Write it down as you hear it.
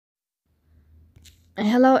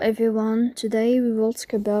Hello everyone, today we will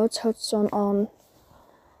talk about how to turn on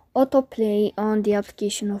autoplay on the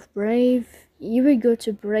application of Brave. You will go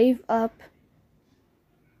to Brave app.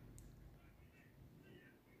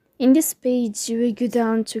 In this page you will go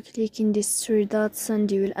down to click in these three dots and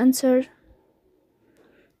you will enter.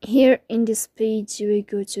 Here in this page you will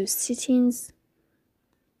go to settings.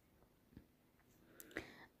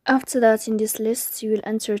 After that, in this list you will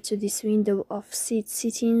enter to this window of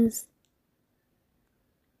settings.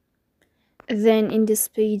 Then in this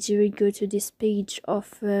page you will go to this page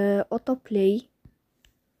of autoplay.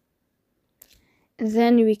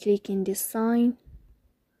 Then we click in this sign.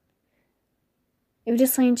 If the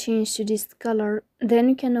sign changes to this color, then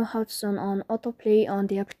you can know how to turn on autoplay on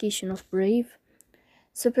the application of Brave.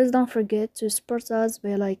 So please don't forget to support us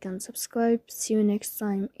by like and subscribe. See you next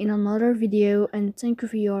time in another video, and thank you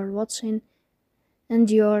for your watching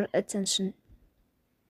and your attention.